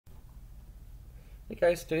Hey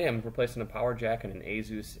guys, today I'm replacing a power jack in an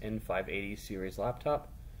Asus N580 series laptop.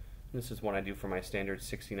 This is one I do for my standard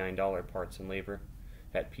 $69 parts and labor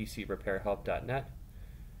at PCRepairHelp.net.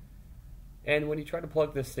 And when you try to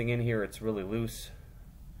plug this thing in here, it's really loose.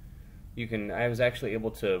 I was actually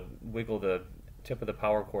able to wiggle the tip of the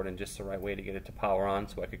power cord in just the right way to get it to power on,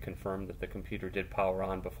 so I could confirm that the computer did power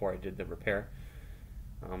on before I did the repair.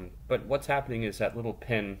 But what's happening is that little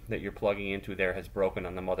pin that you're plugging into there has broken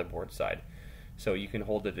on the motherboard side. So you can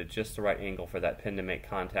hold it at just the right angle for that pin to make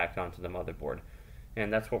contact onto the motherboard.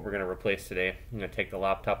 And that's what we're going to replace today. I'm going to take the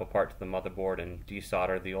laptop apart to the motherboard and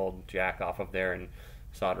desolder the old jack off of there and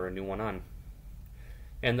solder a new one on.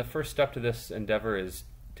 And the first step to this endeavor is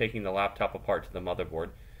taking the laptop apart to the motherboard.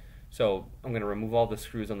 So I'm going to remove all the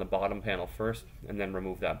screws on the bottom panel first and then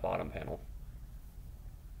remove that bottom panel.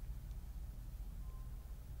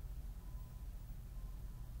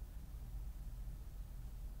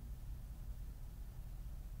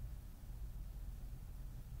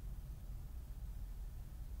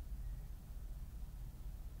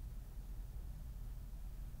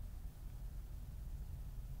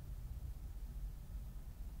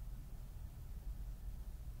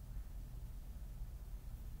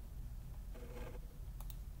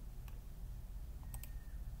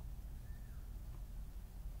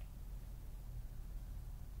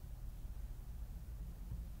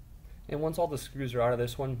 And once all the screws are out of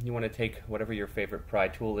this one, you want to take whatever your favorite pry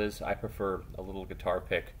tool is. I prefer a little guitar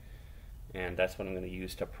pick, and that's what I'm going to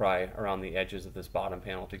use to pry around the edges of this bottom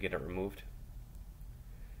panel to get it removed.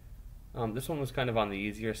 This one was kind of on the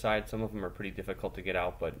easier side. Some of them are pretty difficult to get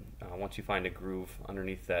out, but once you find a groove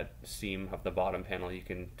underneath that seam of the bottom panel, you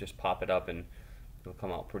can just pop it up and it'll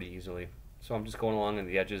come out pretty easily. So I'm just going along on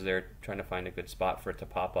the edges there, trying to find a good spot for it to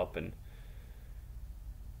pop up and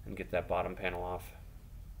get that bottom panel off.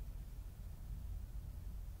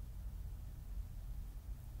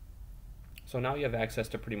 So now you have access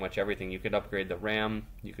to pretty much everything. You could upgrade the RAM,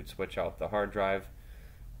 you could switch out the hard drive,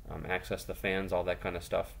 access the fans, all that kind of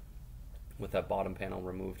stuff with that bottom panel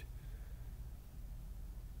removed.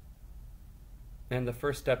 And the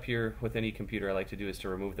first step here with any computer I like to do is to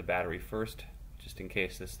remove the battery first, just in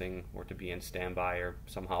case this thing were to be in standby or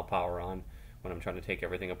somehow power on. When I'm trying to take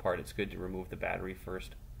everything apart, it's good to remove the battery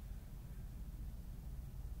first.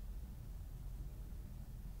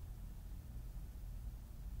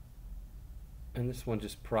 And this one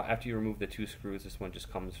just, after you remove the two screws, this one just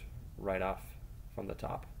comes right off from the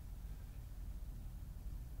top.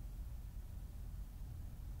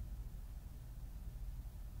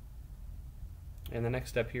 And the next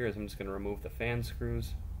step here is I'm just going to remove the fan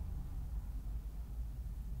screws.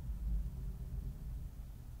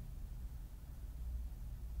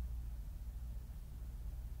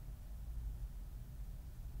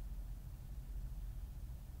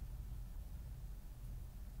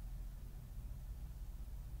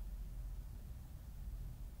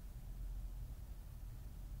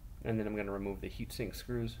 And then I'm going to remove the heatsink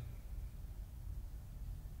screws.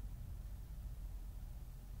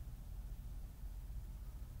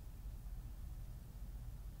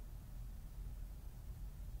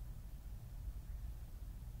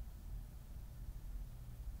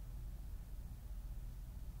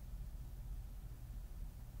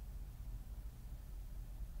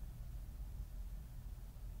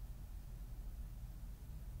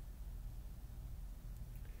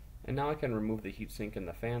 And now I can remove the heatsink and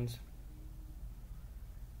the fans.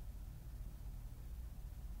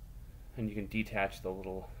 And you can detach the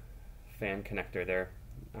little fan connector there.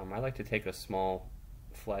 I like to take a small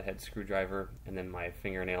flathead screwdriver and then my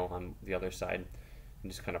fingernail on the other side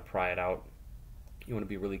and just kind of pry it out. You want to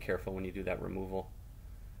be really careful when you do that removal.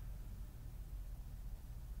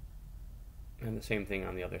 And the same thing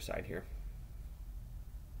on the other side here.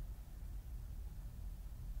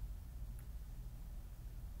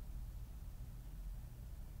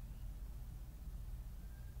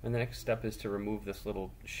 And the next step is to remove this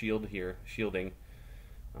little shield here, shielding.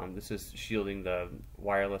 This is shielding the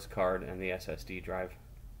wireless card and the SSD drive.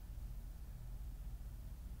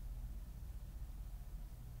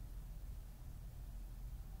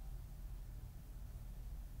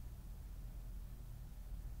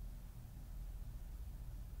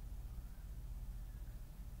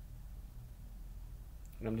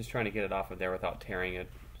 And I'm just trying to get it off of there without tearing it.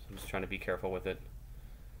 So I'm just trying to be careful with it,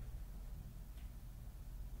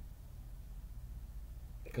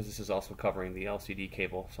 because this is also covering the LCD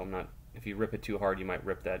cable, so if you rip it too hard, you might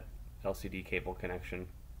rip that LCD cable connection.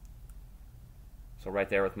 So right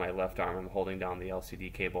there with my left arm, I'm holding down the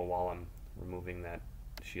LCD cable while I'm removing that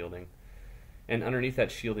shielding. And underneath that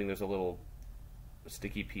shielding, there's a little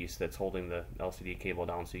sticky piece that's holding the LCD cable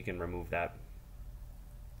down, so you can remove that.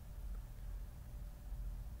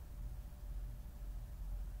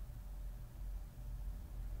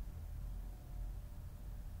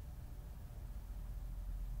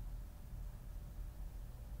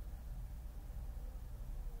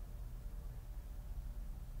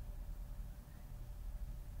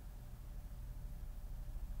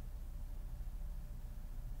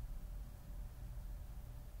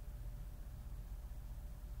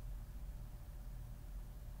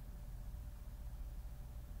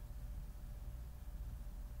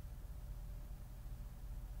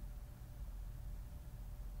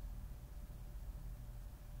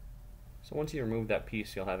 So once you remove that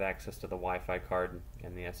piece, you'll have access to the Wi-Fi card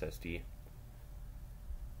and the SSD.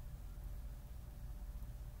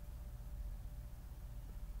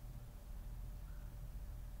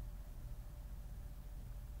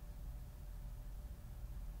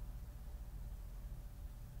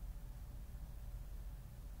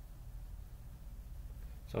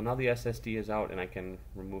 So now the SSD is out and I can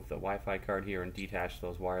remove the Wi-Fi card here and detach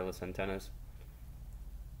those wireless antennas.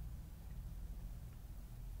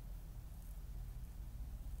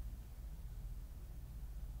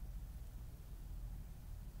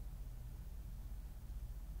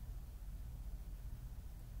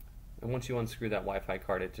 And once you unscrew that Wi-Fi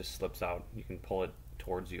card, it just slips out. You can pull it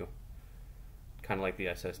towards you, kind of like the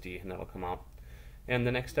SSD, and that'll come out. And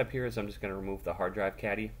the next step here is I'm just going to remove the hard drive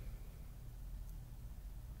caddy.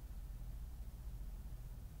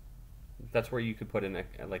 That's where you could put in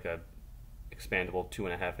like a expandable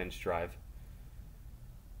 2.5-inch drive.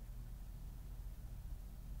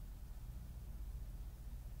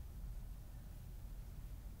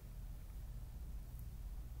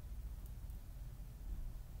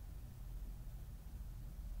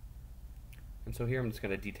 And so here I'm just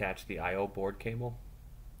going to detach the I/O board cable.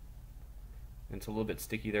 And it's a little bit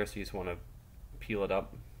sticky there, so you just want to peel it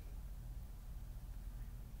up.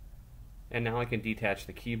 And now I can detach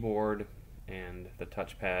the keyboard and the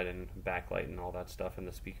touchpad and backlight and all that stuff in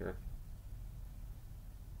the speaker.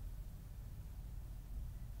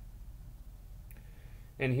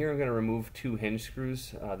 And here I'm going to remove 2 hinge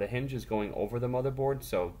screws. The hinge is going over the motherboard,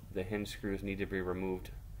 so the hinge screws need to be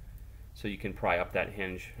removed so you can pry up that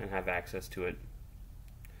hinge and have access to it.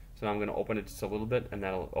 So now I'm going to open it just a little bit, and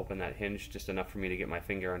that'll open that hinge just enough for me to get my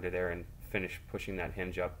finger under there and finish pushing that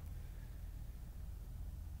hinge up.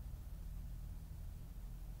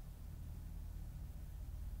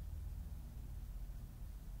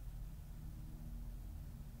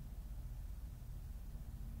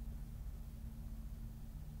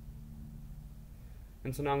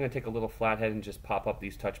 And so now I'm going to take a little flathead and just pop up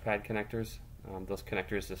these touchpad connectors. Those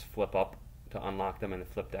connectors just flip up to unlock them and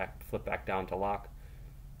flip back down to lock.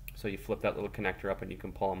 So you flip that little connector up and you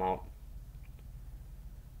can pull them out.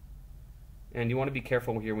 And you want to be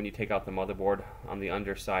careful here when you take out the motherboard. On the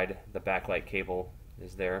underside, the backlight cable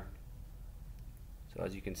is there. So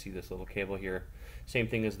as you can see, this little cable here, same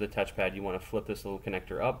thing as the touchpad. You want to flip this little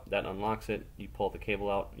connector up, that unlocks it. You pull the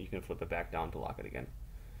cable out, you can flip it back down to lock it again.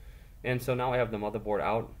 And so now I have the motherboard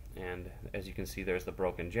out, and as you can see, there's the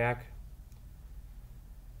broken jack.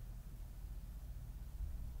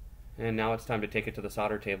 And now it's time to take it to the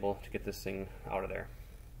solder table to get this thing out of there.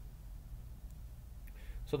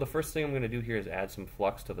 So the first thing I'm going to do here is add some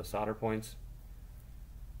flux to the solder points.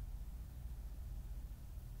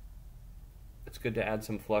 It's good to add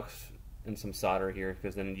some flux and some solder here,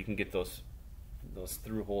 because then you can get those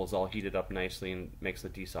through holes all heated up nicely and makes the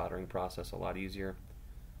desoldering process a lot easier.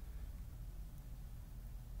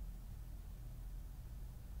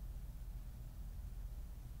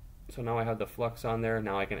 So now I have the flux on there.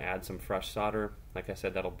 Now I can add some fresh solder. Like I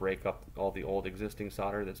said, that'll break up all the old existing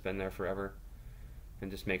solder that's been there forever and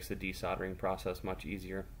just makes the desoldering process much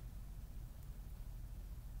easier.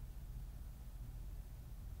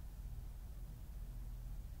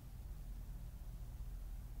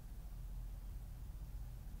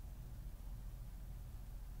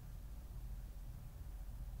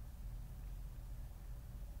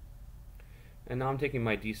 And now I'm taking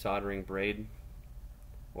my desoldering braid,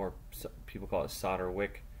 or people call it solder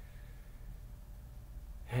wick,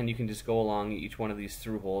 and you can just go along each one of these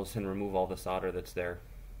through holes and remove all the solder that's there.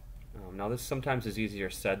 Now this sometimes is easier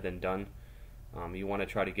said than done. You want to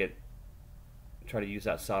try to use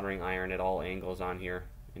that soldering iron at all angles on here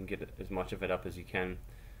and get as much of it up as you can.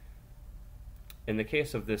 In the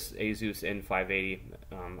case of this Asus N580,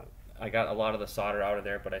 I got a lot of the solder out of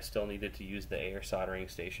there, but I still needed to use the air soldering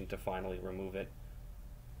station to finally remove it.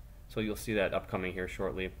 So you'll see that upcoming here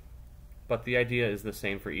shortly. But the idea is the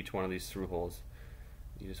same for each one of these through holes.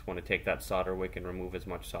 You just want to take that solder wick and remove as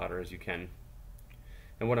much solder as you can.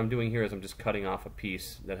 And what I'm doing here is I'm just cutting off a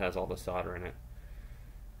piece that has all the solder in it.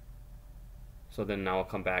 So then now I'll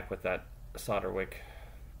come back with that solder wick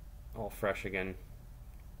all fresh again.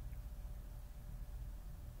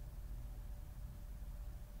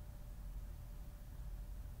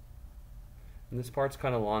 And this part's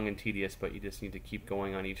kind of long and tedious, but you just need to keep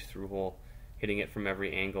going on each through hole, hitting it from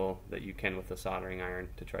every angle that you can with the soldering iron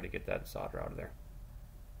to try to get that solder out of there.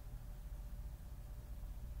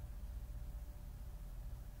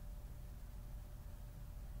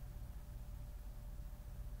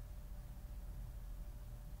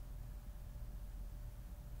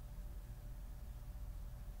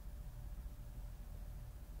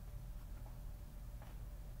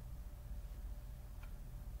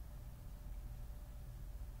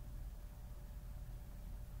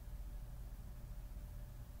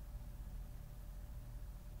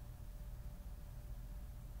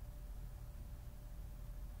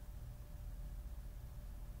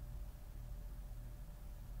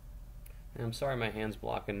 And I'm sorry my hand's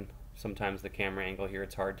blocking sometimes the camera angle here.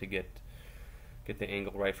 It's hard to get the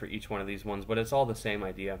angle right for each one of these ones, but it's all the same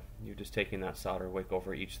idea. You're just taking that solder wick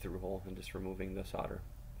over each through hole and just removing the solder.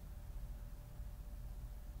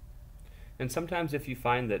 And sometimes if you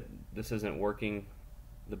find that this isn't working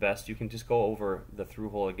the best, you can just go over the through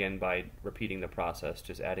hole again by repeating the process,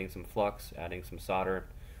 just adding some flux, adding some solder,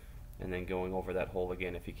 and then going over that hole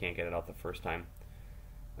again if you can't get it out the first time.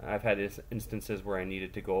 I've had instances where I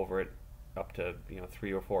needed to go over it up to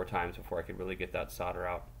 3 or 4 times before I could really get that solder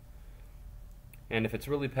out. And if it's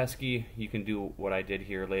really pesky, you can do what I did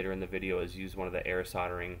here later in the video, is use one of the air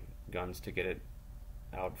soldering guns to get it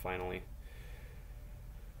out finally.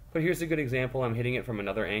 But here's a good example. I'm hitting it from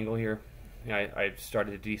another angle here. I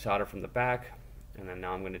started to desolder from the back, and then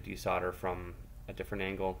now I'm going to desolder from a different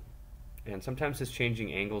angle. And sometimes just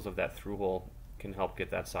changing angles of that through hole can help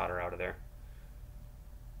get that solder out of there.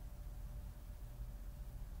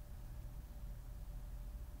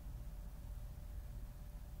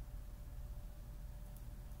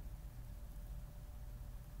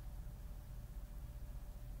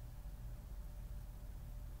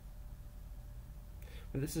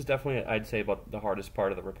 And this is definitely, I'd say, about the hardest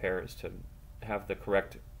part of the repair, is to have the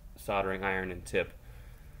correct soldering iron and tip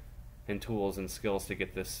and tools and skills to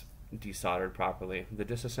get this desoldered properly. The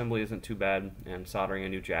disassembly isn't too bad, and soldering a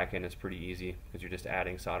new jack in is pretty easy because you're just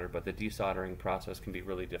adding solder, but the desoldering process can be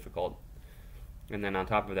really difficult. And then on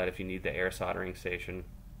top of that, if you need the air soldering station,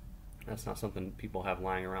 that's not something people have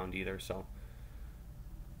lying around either. So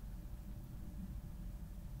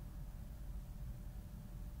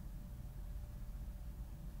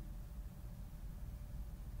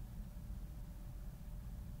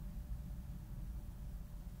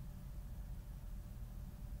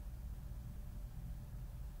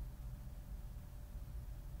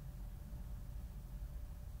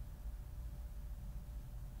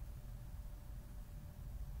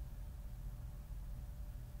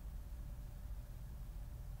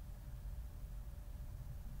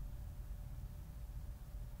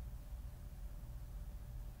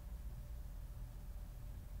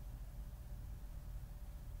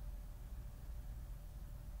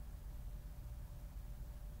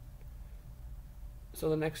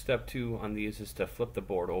the next step too on these is to flip the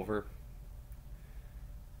board over.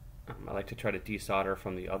 I like to try to desolder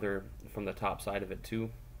from the top side of it too.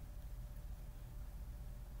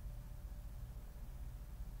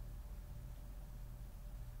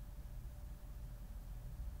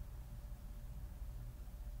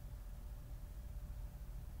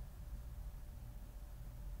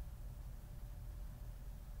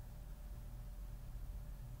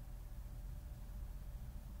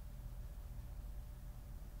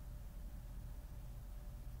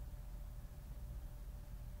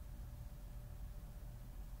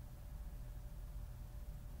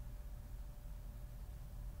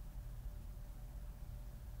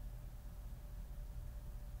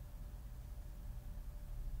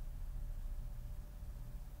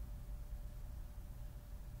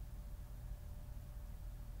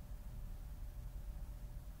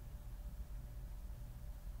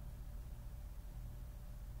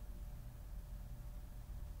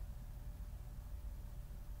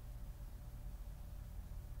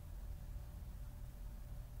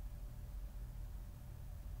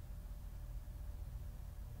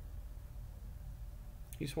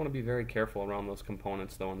 You just want to be very careful around those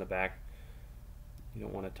components though in the back. You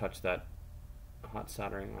don't want to touch that hot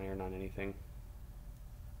soldering iron on anything.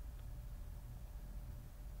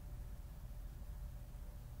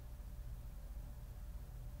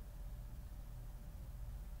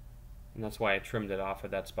 And that's why I trimmed it off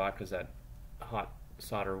at that spot, because that hot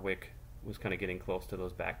solder wick was kind of getting close to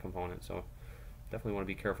those back components. So definitely want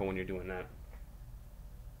to be careful when you're doing that.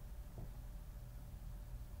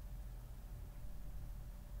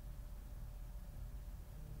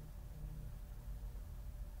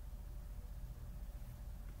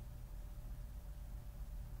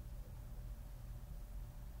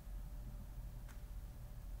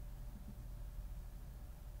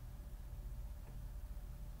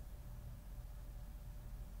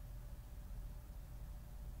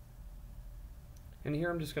 And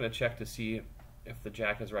here I'm just going to check to see if the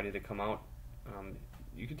jack is ready to come out.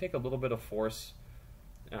 You can take a little bit of force,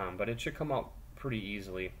 but it should come out pretty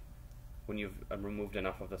easily when you've removed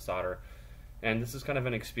enough of the solder. And this is kind of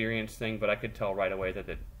an experience thing, but I could tell right away that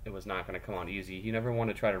it was not going to come out easy. You never want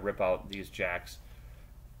to try to rip out these jacks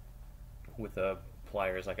with the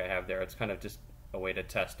pliers like I have there. It's kind of just a way to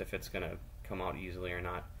test if it's going to come out easily or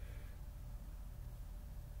not.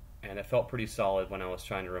 And it felt pretty solid when I was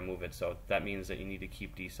trying to remove it, so that means that you need to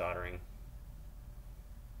keep desoldering.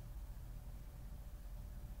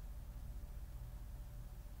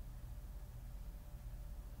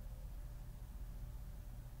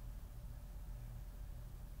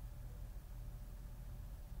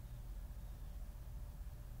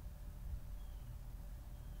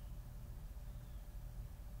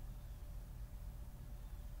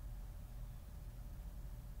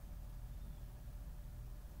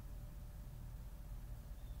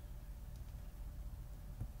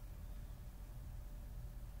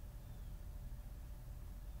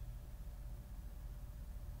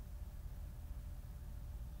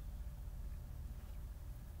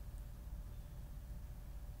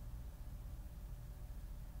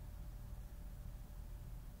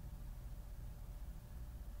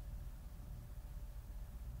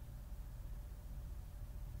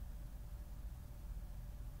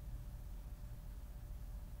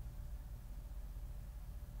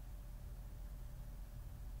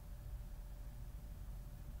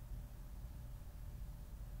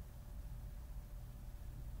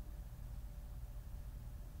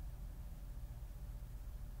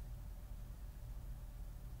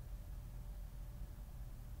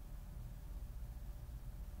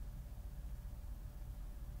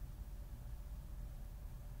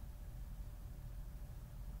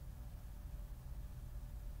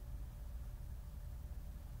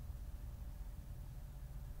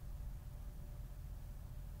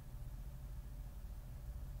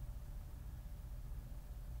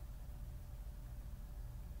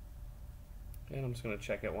 And I'm just going to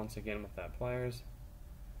check it once again with that pliers,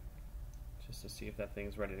 just to see if that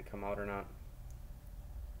thing's ready to come out or not.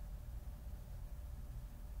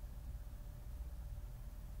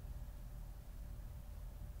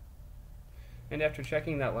 And after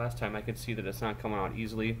checking that last time, I could see that it's not coming out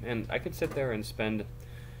easily, and I could sit there and spend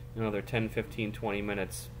another 10, 15, 20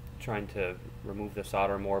 minutes trying to remove the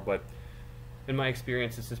solder more, but in my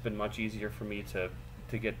experience it's just been much easier for me to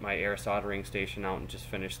get my air soldering station out and just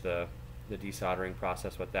finish the desoldering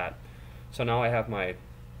process with that. So now I have my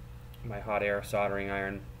hot air soldering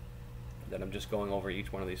iron that I'm just going over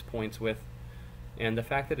each one of these points with, and the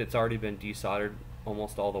fact that it's already been desoldered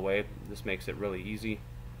almost all the way, this makes it really easy.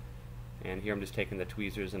 And here I'm just taking the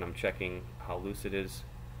tweezers and I'm checking how loose it is.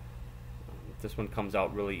 This one comes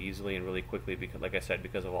out really easily and really quickly because, like I said,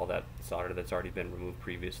 because of all that solder that's already been removed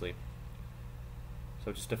previously.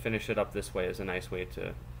 So just to finish it up this way is a nice way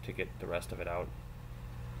to get the rest of it out.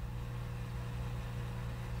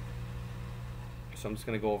 So I'm just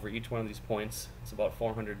going to go over each one of these points. It's about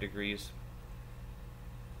 400 degrees,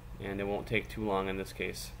 and it won't take too long in this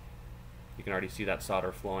case. You can already see that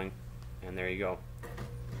solder flowing, and there you go.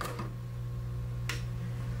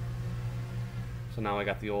 So now I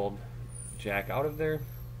got the old jack out of there,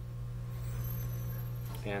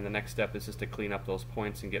 and the next step is just to clean up those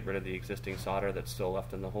points and get rid of the existing solder that's still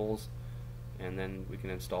left in the holes, and then we can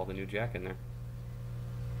install the new jack in there.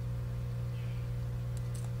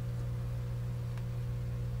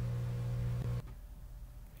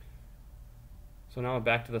 So now I'm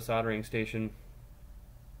back to the soldering station,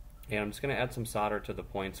 and I'm just going to add some solder to the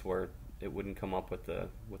points where it wouldn't come up with the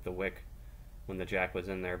wick when the jack was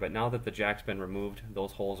in there. But now that the jack's been removed,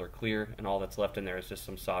 those holes are clear, and all that's left in there is just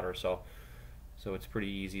some solder. So it's pretty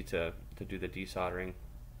easy to do the desoldering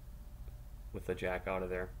with the jack out of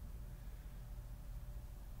there.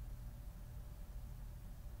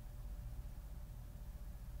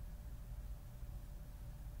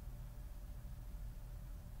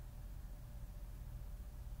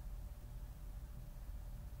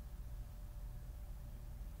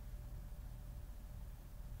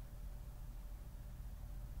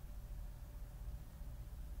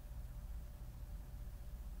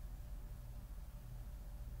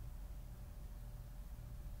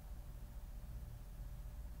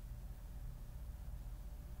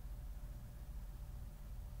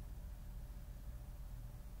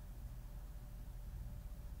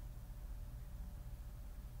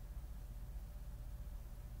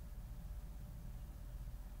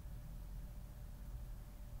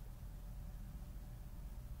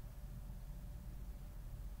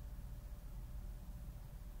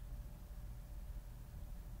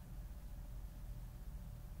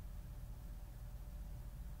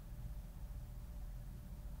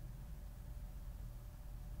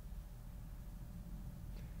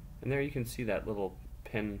 And there you can see that little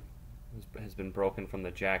pin has been broken from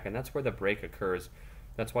the jack, and that's where the break occurs.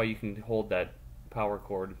 That's why you can hold that power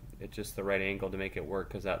cord at just the right angle to make it work,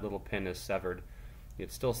 because that little pin is severed.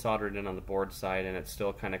 It's still soldered in on the board side, and it's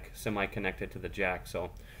still kind of semi-connected to the jack.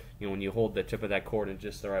 So, when you hold the tip of that cord in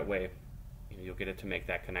just the right way, you'll get it to make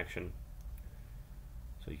that connection.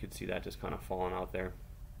 So you can see that just kind of falling out there.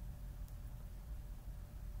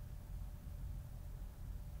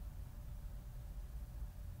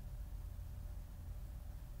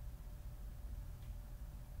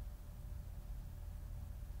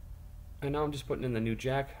 And now I'm just putting in the new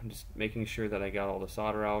jack. I'm just making sure that I got all the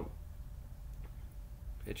solder out.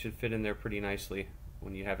 It should fit in there pretty nicely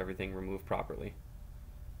when you have everything removed properly.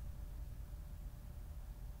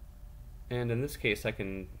 And in this case, I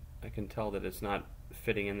can tell that it's not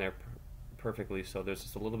fitting in there perfectly, so there's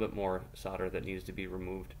just a little bit more solder that needs to be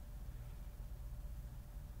removed.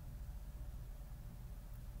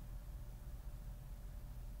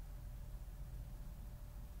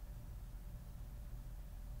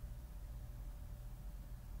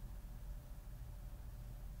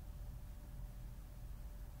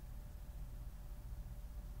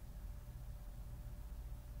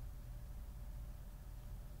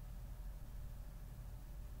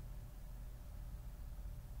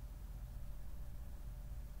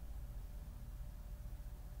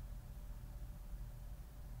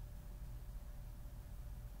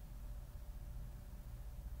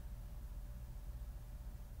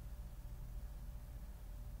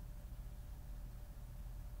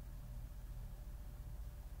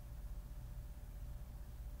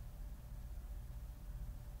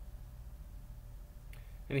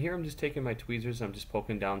 And here I'm just taking my tweezers and I'm just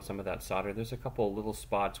poking down some of that solder. There's a couple of little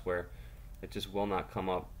spots where it just will not come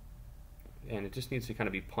up, and it just needs to kind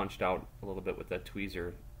of be punched out a little bit with that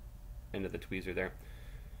tweezer, end of the tweezer there.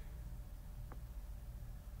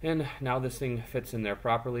 And now this thing fits in there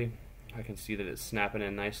properly. I can see that it's snapping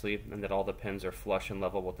in nicely and that all the pins are flush and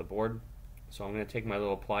level with the board. So I'm going to take my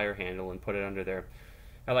little plier handle and put it under there.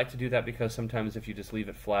 I like to do that because sometimes if you just leave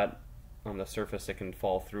it flat on the surface, it can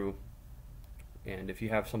fall through. And if you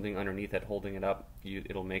have something underneath it holding it up,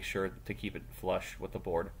 it'll make sure to keep it flush with the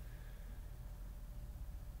board.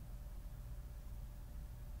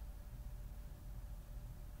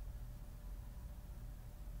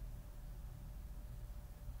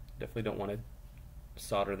 Definitely don't want to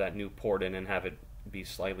solder that new port in and have it be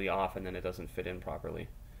slightly off and then it doesn't fit in properly.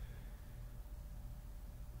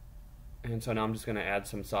 And so now I'm just going to add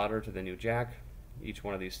some solder to the new jack, each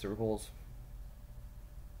one of these through holes.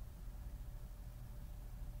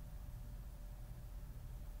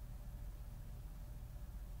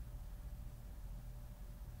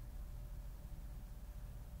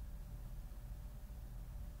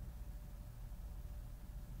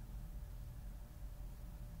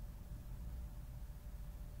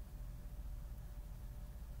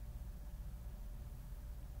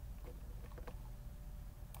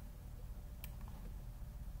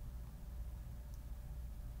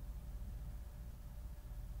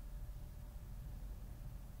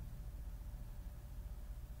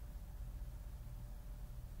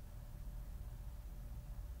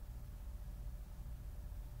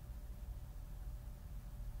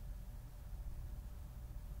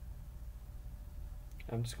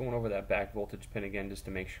 I'm just going over that back voltage pin again just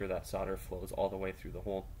to make sure that solder flows all the way through the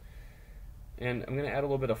hole. And I'm going to add a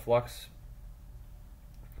little bit of flux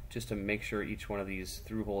just to make sure each one of these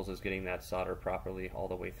through holes is getting that solder properly all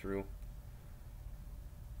the way through.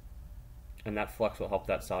 And that flux will help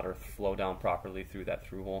that solder flow down properly through that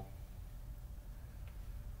through hole.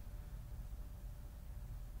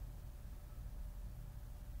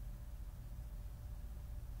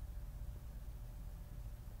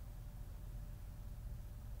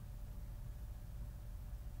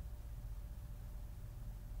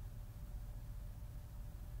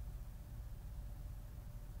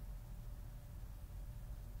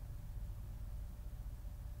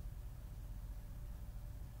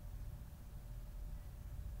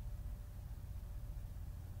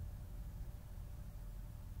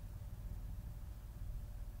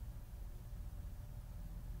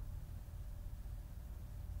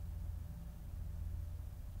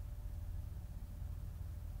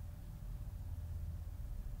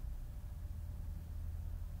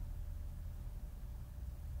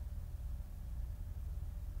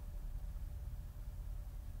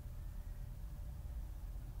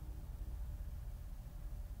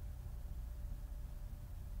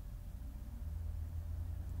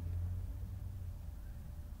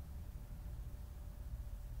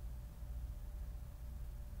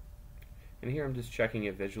 And here I'm just checking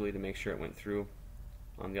it visually to make sure it went through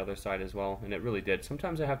on the other side as well, and it really did.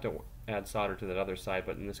 Sometimes I have to add solder to that other side,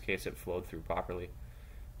 but in this case it flowed through properly,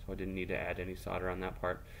 so I didn't need to add any solder on that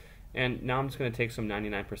part. And now I'm just going to take some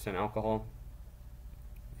 99% alcohol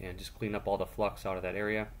and just clean up all the flux out of that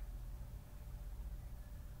area.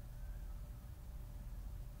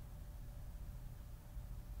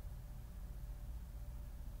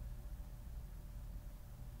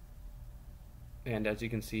 And as you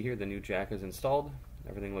can see here, the new jack is installed.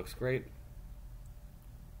 Everything looks great.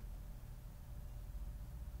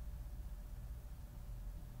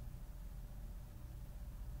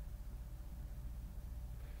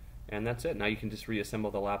 And that's it. Now you can just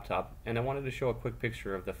reassemble the laptop. And I wanted to show a quick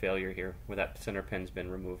picture of the failure here where that center pin's been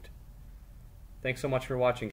removed. Thanks so much for watching.